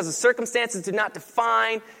circumstances, because the circumstances do not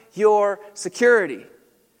define your security.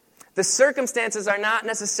 The circumstances are not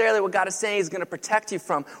necessarily what God is saying he's going to protect you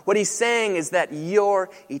from. What he's saying is that your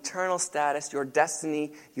eternal status, your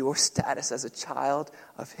destiny, your status as a child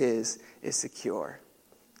of his is secure.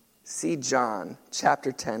 See John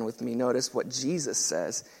chapter 10 with me. Notice what Jesus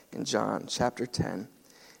says in John chapter 10.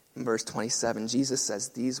 In verse 27, Jesus says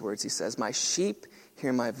these words. He says, "My sheep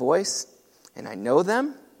hear my voice, and I know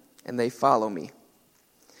them, and they follow me.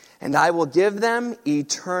 And I will give them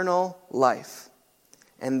eternal life.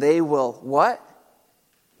 And they will," what?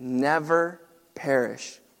 "Never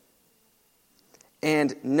perish.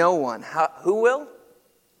 And no one," who will?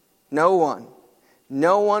 No one.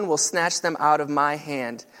 "No one will snatch them out of my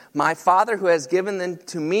hand. My Father who has given them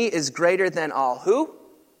to me is greater than all." Who?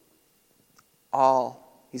 All.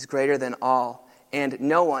 He's greater than all. And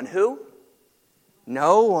no one, who?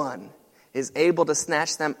 No one is able to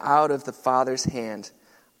snatch them out of the Father's hand.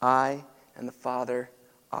 I and the Father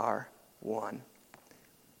are one.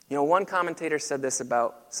 You know, one commentator said this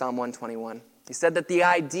about Psalm 121. He said that the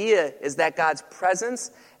idea is that God's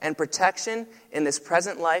presence and protection in this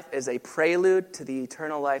present life is a prelude to the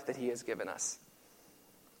eternal life that he has given us.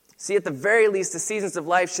 See, at the very least, the seasons of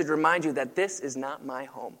life should remind you that this is not my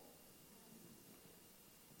home.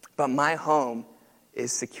 But my home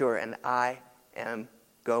is secure, and I am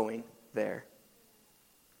going there.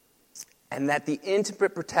 And that the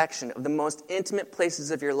intimate protection of the most intimate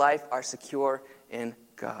places of your life are secure in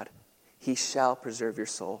God. He shall preserve your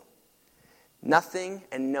soul. Nothing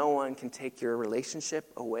and no one can take your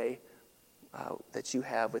relationship away that you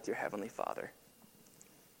have with your Heavenly Father.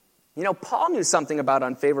 You know, Paul knew something about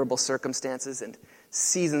unfavorable circumstances and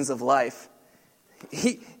seasons of life.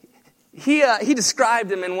 He described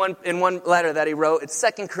them in one letter that he wrote. It's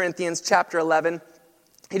 2 Corinthians chapter 11.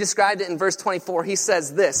 He described it in verse 24. He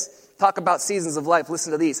says this. Talk about seasons of life.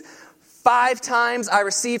 Listen to these. 5 times I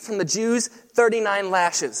received from the Jews 39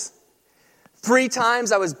 lashes. 3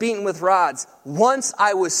 times I was beaten with rods. Once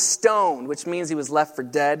I was stoned, which means he was left for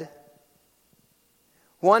dead.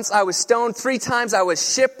 Once I was stoned. 3 times I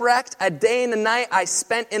was shipwrecked. A day and a night I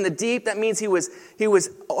spent in the deep. That means he was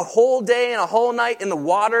a whole day and a whole night in the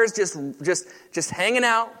waters, just hanging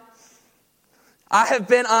out. I have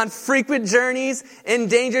been on frequent journeys in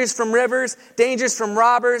dangers from rivers, dangers from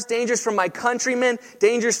robbers, dangers from my countrymen,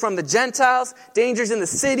 dangers from the Gentiles, dangers in the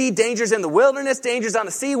city, dangers in the wilderness, dangers on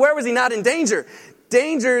the sea. Where was he not in danger?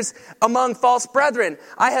 Dangers among false brethren.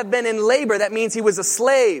 I have been in labor, that means he was a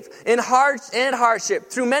slave, in hardship,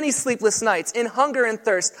 through many sleepless nights, in hunger and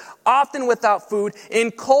thirst, often without food,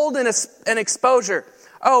 in cold and exposure.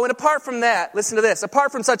 Oh, and apart from that, listen to this,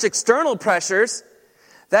 apart from such external pressures,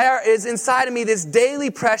 there is inside of me this daily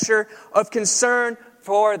pressure of concern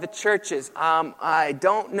for the churches. I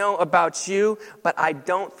don't know about you, but I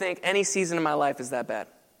don't think any season in my life is that bad.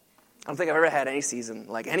 I don't think I've ever had any season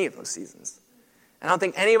like any of those seasons. I don't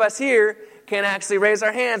think any of us here can actually raise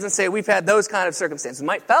our hands and say we've had those kind of circumstances. It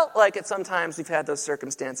might felt like it sometimes we've had those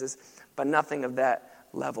circumstances, but nothing of that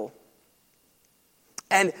level.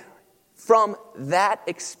 And from that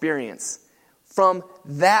experience, from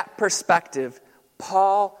that perspective,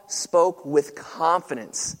 Paul spoke with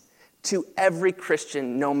confidence to every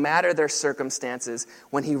Christian, no matter their circumstances,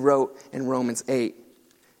 when he wrote in Romans 8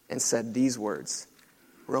 and said these words.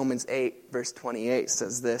 Romans 8, verse 28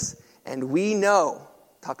 says this, "And we know,"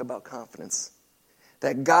 talk about confidence,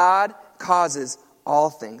 "that God causes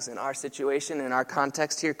all things," in our situation, in our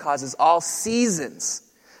context here, causes all seasons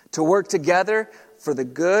to work together for the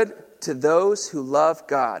good to those who love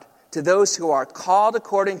God, to those who are called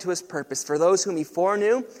according to his purpose. For those whom he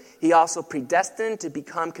foreknew, he also predestined to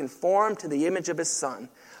become conformed to the image of his Son,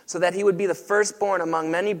 so that he would be the firstborn among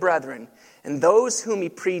many brethren. And those whom he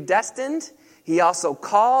predestined, he also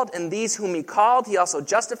called, and these whom he called, he also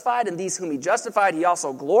justified, and these whom he justified, he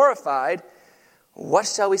also glorified. What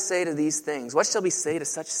shall we say to these things? What shall we say to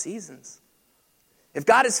such seasons? If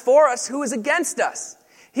God is for us, who is against us?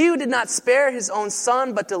 He who did not spare his own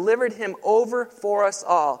Son, but delivered him over for us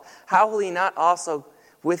all, how will he not also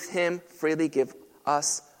with him freely give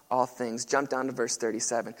us all things? Jump down to verse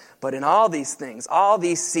 37. But in all these things, all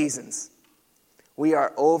these seasons, we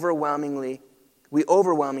overwhelmingly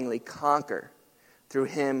conquer through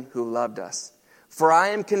him who loved us. For I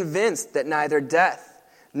am convinced that neither death,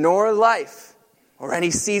 nor life, or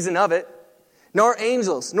any season of it, nor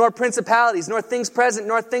angels, nor principalities, nor things present,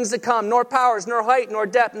 nor things to come, nor powers, nor height, nor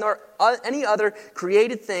depth, nor any other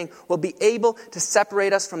created thing will be able to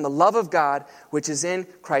separate us from the love of God, which is in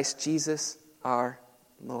Christ Jesus our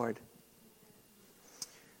Lord.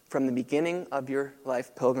 From the beginning of your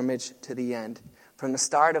life pilgrimage to the end, from the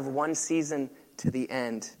start of one season to the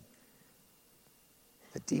end,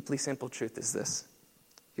 the deeply simple truth is this: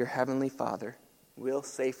 your Heavenly Father will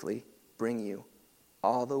safely bring you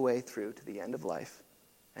all the way through to the end of life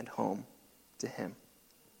and home to him.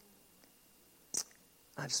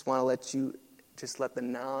 I just want to let the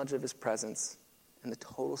knowledge of his presence and the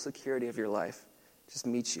total security of your life just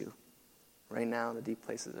meet you right now in the deep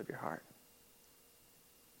places of your heart.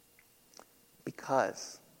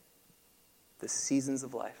 Because the seasons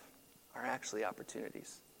of life are actually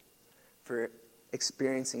opportunities for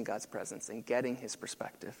experiencing God's presence and getting his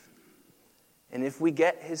perspective. And if we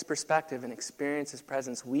get his perspective and experience his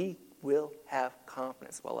presence, we will have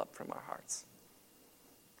confidence well up from our hearts.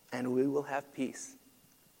 And we will have peace.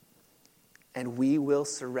 And we will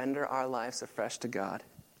surrender our lives afresh to God.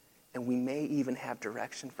 And we may even have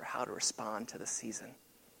direction for how to respond to the season.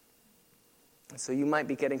 And so you might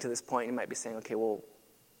be getting to this point, you might be saying, okay, well,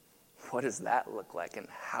 what does that look like and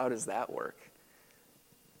how does that work?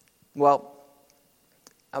 Well,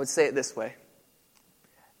 I would say it this way.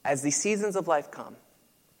 As the seasons of life come,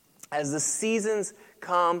 as the seasons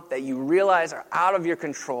come that you realize are out of your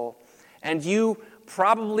control, and you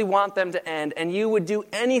probably want them to end, and you would do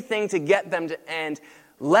anything to get them to end,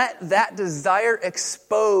 let that desire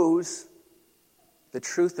expose the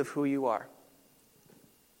truth of who you are.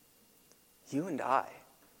 You and I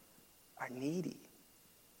are needy.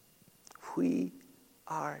 We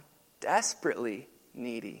are desperately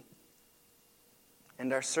needy.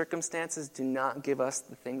 And our circumstances do not give us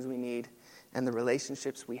the things we need, and the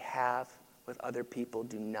relationships we have with other people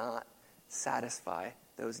do not satisfy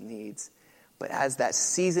those needs. But as that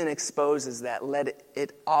season exposes that, let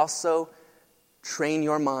it also train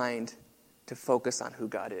your mind to focus on who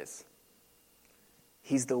God is.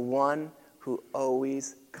 He's the one who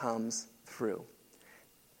always comes through.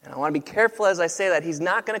 And I want to be careful as I say that. He's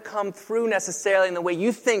not going to come through necessarily in the way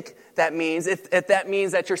you think that means, if that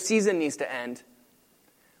means that your season needs to end.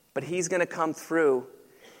 But he's going to come through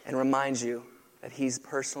and remind you that he's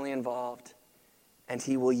personally involved, and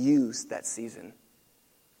he will use that season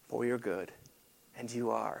for your good, and you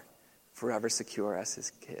are forever secure as his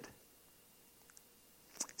kid.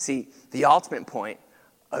 See, the ultimate point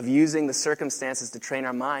of using the circumstances to train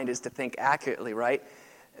our mind is to think accurately, right?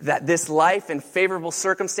 That this life in favorable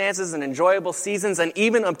circumstances and enjoyable seasons and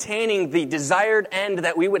even obtaining the desired end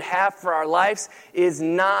that we would have for our lives is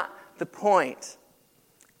not the point.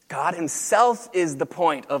 God himself is the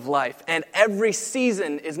point of life, and every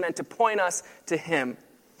season is meant to point us to him.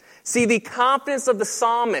 See, the confidence of the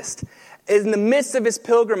psalmist in the midst of his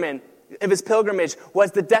pilgrimage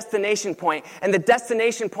was the destination point. And the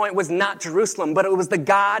destination point was not Jerusalem, but it was the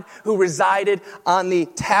God who resided on the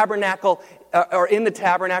tabernacle, or in the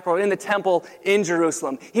tabernacle, or in the temple in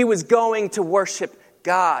Jerusalem. He was going to worship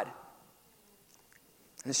God.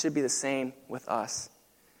 And it should be the same with us.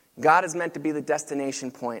 God is meant to be the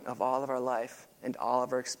destination point of all of our life and all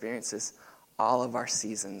of our experiences, all of our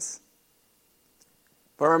seasons.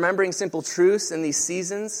 But remembering simple truths in these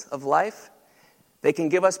seasons of life, they can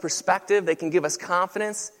give us perspective, they can give us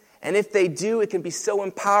confidence, and if they do, it can be so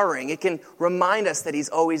empowering. It can remind us that he's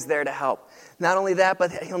always there to help. Not only that,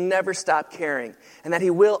 but that he'll never stop caring, and that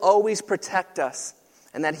he will always protect us,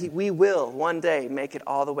 and that we will one day make it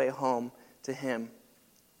all the way home to him.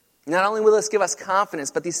 Not only will this give us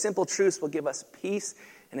confidence, but these simple truths will give us peace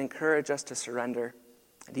and encourage us to surrender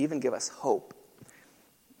and even give us hope.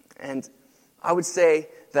 And I would say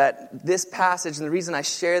that this passage, and the reason I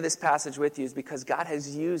share this passage with you is because God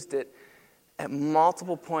has used it at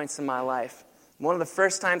multiple points in my life. One of the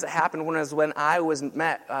first times it happened was when I was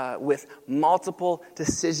met with multiple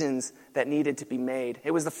decisions that needed to be made.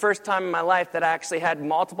 It was the first time in my life that I actually had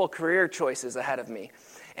multiple career choices ahead of me.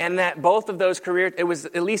 And that both of those it was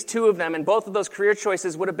at least two of them, and both of those career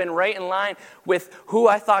choices would have been right in line with who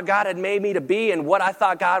I thought God had made me to be and what I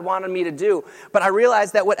thought God wanted me to do. But I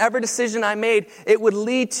realized that whatever decision I made, it would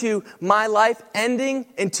lead to my life ending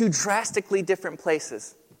in two drastically different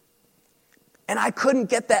places. And I couldn't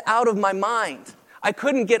get that out of my mind. I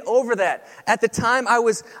couldn't get over that. At the time, I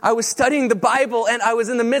was studying the Bible, and I was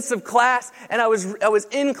in the midst of class, and I was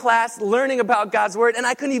in class learning about God's Word, and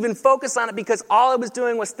I couldn't even focus on it because all I was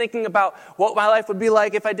doing was thinking about what my life would be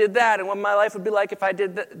like if I did that, and what my life would be like if I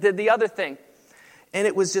did the other thing. And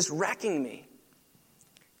it was just wrecking me.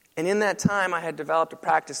 And in that time, I had developed a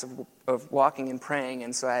practice of walking and praying,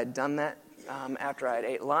 and so I had done that after I had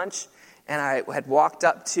ate lunch. And I had walked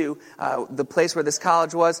up to the place where this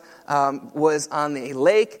college was on the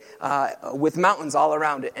lake with mountains all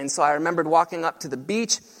around it. And so I remembered walking up to the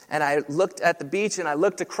beach, and I looked at the beach, and I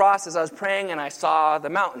looked across as I was praying, and I saw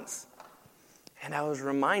the mountains. And I was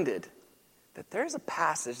reminded that there's a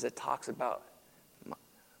passage that talks about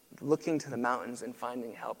looking to the mountains and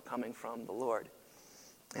finding help coming from the Lord.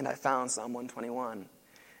 And I found Psalm 121.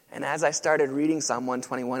 And as I started reading Psalm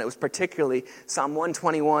 121, it was particularly Psalm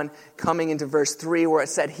 121 coming into verse 3 where it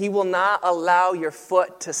said, "He will not allow your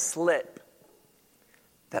foot to slip."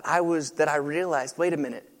 That I realized, wait a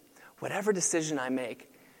minute, whatever decision I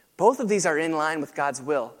make, Both of these are in line with God's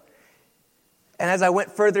will. And as I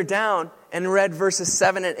went further down and read verses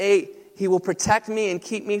 7 and 8, He will protect me and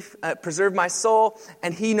keep me, preserve my soul,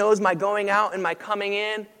 and He knows my going out and my coming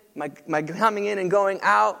in, my coming in and going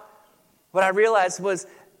out. What I realized was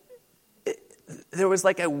there was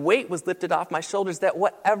like a weight was lifted off my shoulders that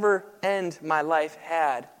whatever end my life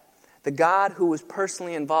had, the God who was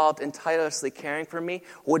personally involved and tirelessly caring for me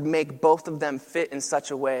would make both of them fit in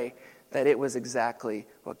such a way that it was exactly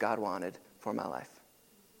what God wanted for my life.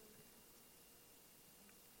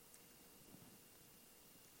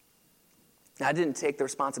 Now, I didn't take the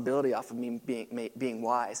responsibility off of me being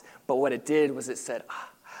wise, but what it did was it said,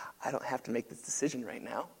 I don't have to make this decision right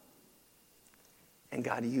now. And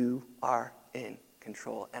God, you are in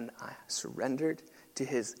control. And I surrendered to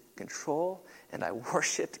His control, and I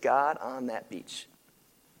worshiped God on that beach.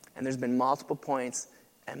 And there's been multiple points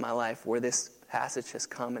in my life where this passage has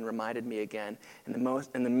come and reminded me again. In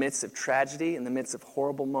the midst of tragedy, in the midst of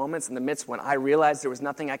horrible moments, in the midst when I realized there was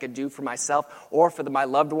nothing I could do for myself or for my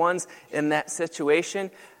loved ones in that situation,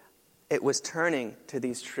 it was turning to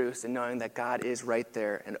these truths and knowing that God is right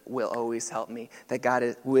there and will always help me, that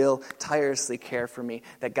God will tirelessly care for me,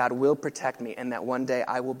 that God will protect me, and that one day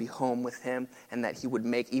I will be home with Him, and that He would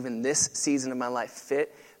make even this season of my life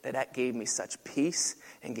fit. That gave me such peace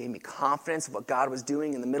and gave me confidence of what God was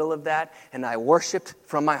doing in the middle of that. And I worshiped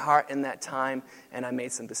from my heart in that time, and I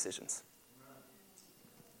made some decisions.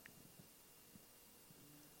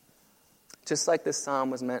 Just like this psalm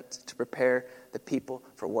was meant to prepare the people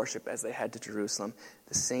for worship as they head to Jerusalem,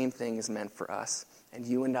 the same thing is meant for us. And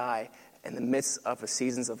you and I, in the midst of the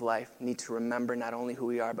seasons of life, need to remember not only who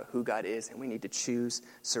we are, but who God is. And we need to choose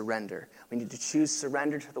surrender. We need to choose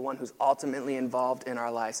surrender to the one who's ultimately involved in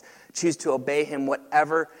our lives. Choose to obey Him,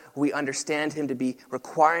 whatever we understand Him to be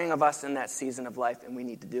requiring of us in that season of life, and we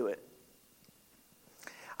need to do it.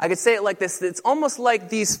 I could say it like this. It's almost like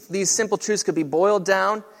these simple truths could be boiled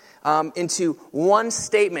down into one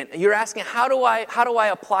statement. You're asking, how do I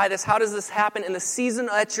apply this? How does this happen in the season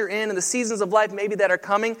that you're in and the seasons of life maybe that are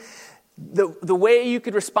coming? The way you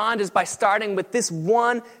could respond is by starting with this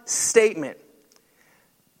one statement.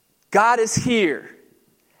 God is here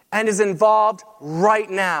and is involved right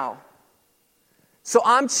now. So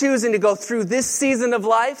I'm choosing to go through this season of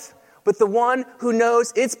life with the one who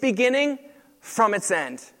knows its beginning from its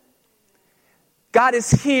end. God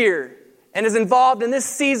is here and is involved in this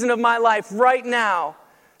season of my life right now.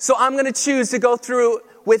 So I'm going to choose to go through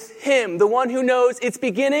with Him, the one who knows its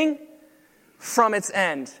beginning from its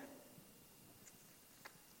end.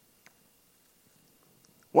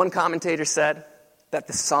 One commentator said that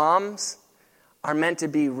the Psalms are meant to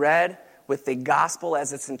be read with the gospel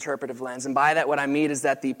as its interpretive lens. And by that what I mean is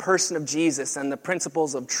that the person of Jesus and the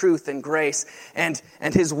principles of truth and grace and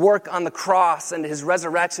His work on the cross and His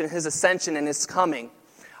resurrection, His ascension and His coming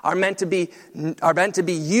are meant to be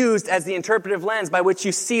used as the interpretive lens by which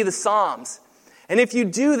you see the Psalms. And if you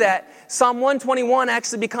do that, Psalm 121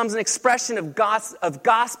 actually becomes an expression of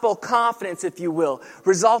gospel confidence, if you will,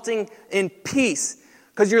 resulting in peace.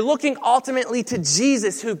 Because you're looking ultimately to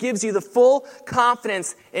Jesus, who gives you the full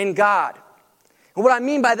confidence in God. And what I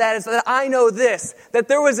mean by that is that I know this, that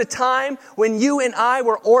there was a time when you and I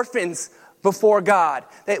were orphans before God.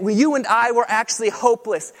 That you and I were actually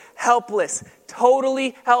hopeless, helpless,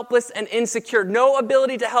 totally helpless and insecure. No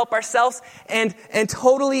ability to help ourselves and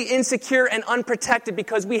totally insecure and unprotected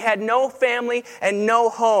because we had no family and no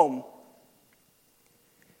home.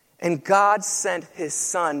 And God sent His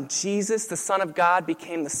Son. Jesus, the Son of God,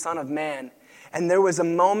 became the Son of Man. And there was a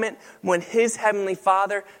moment when His Heavenly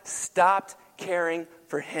Father stopped caring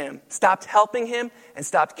for Him, stopped helping Him, and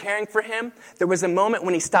stopped caring for Him. There was a moment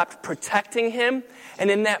when He stopped protecting Him.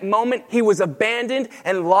 And in that moment, He was abandoned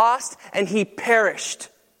and lost, and He perished.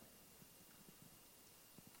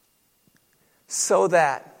 So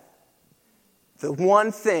that the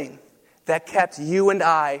one thing that kept you and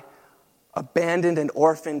I abandoned and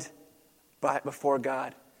orphaned before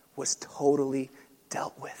God was totally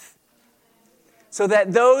dealt with. So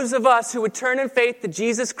that those of us who would turn in faith to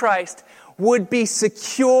Jesus Christ would be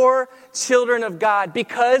secure children of God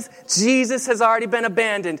because Jesus has already been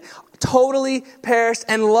abandoned, totally perished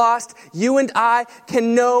and lost. You and I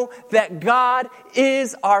can know that God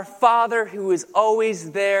is our Father who is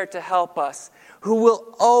always there to help us, who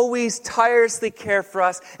will always tirelessly care for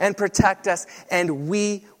us and protect us, and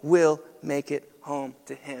we will make it home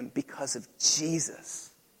to Him because of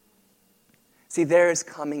Jesus. See, there is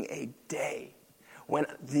coming a day when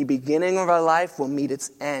the beginning of our life will meet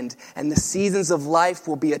its end, and the seasons of life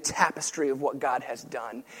will be a tapestry of what God has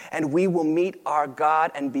done, and we will meet our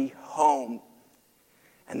God and be home.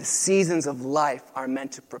 And the seasons of life are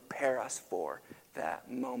meant to prepare us for that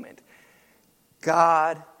moment.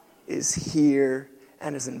 God is here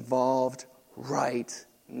and is involved right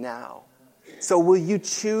now. So will you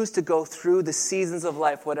choose to go through the seasons of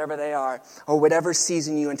life, whatever they are, or whatever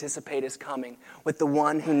season you anticipate is coming, with the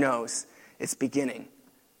one who knows its beginning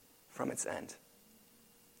from its end?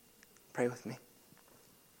 Pray with me.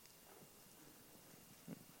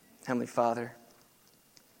 Heavenly Father,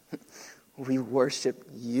 we worship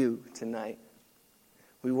you tonight.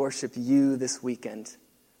 We worship you this weekend,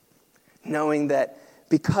 knowing that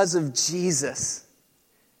because of Jesus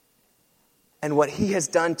and what he has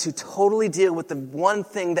done to totally deal with the one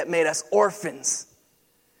thing that made us orphans,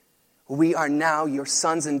 we are now your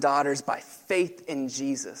sons and daughters by faith in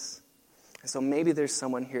Jesus. And so maybe there's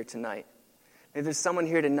someone here tonight. Maybe there's someone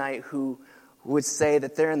here tonight who would say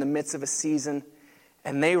that they're in the midst of a season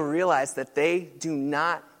and they realize that they do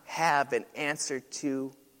not have an answer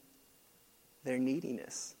to their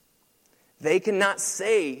neediness. They cannot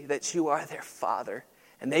say that you are their Father.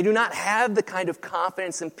 And they do not have the kind of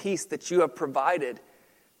confidence and peace that you have provided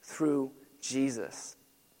through Jesus.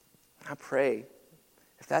 I pray,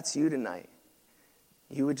 if that's you tonight,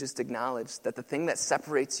 you would just acknowledge that the thing that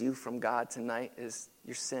separates you from God tonight is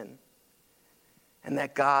your sin. And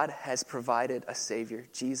that God has provided a Savior.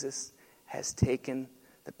 Jesus has taken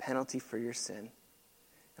the penalty for your sin.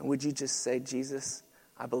 And would you just say, Jesus,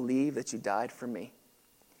 I believe that you died for me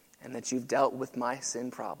and that you've dealt with my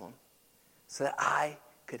sin problem so that I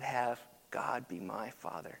could have God be my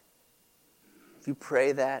Father. If you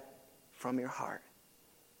pray that from your heart,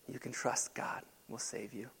 you can trust God will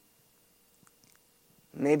save you.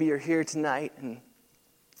 Maybe you're here tonight and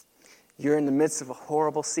you're in the midst of a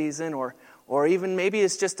horrible season, or even maybe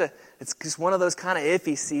it's just one of those kind of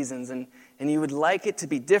iffy seasons and you would like it to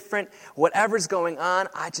be different. Whatever's going on,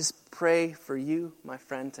 I just pray for you, my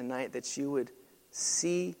friend, tonight, that you would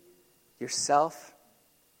see yourself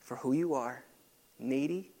for who you are,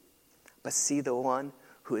 needy, but see the one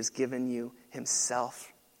who has given you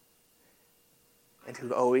himself and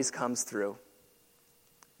who always comes through.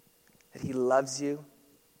 That he loves you,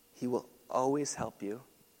 he will always help you,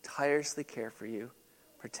 tirelessly care for you,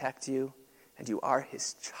 protect you, and you are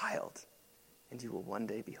his child, and you will one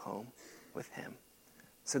day be home with him.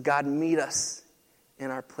 So God, meet us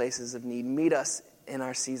in our places of need, meet us in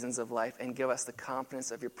our seasons of life, and give us the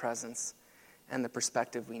confidence of your presence and the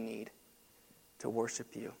perspective we need to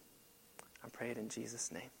worship you. I pray it in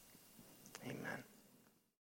Jesus' name. Amen.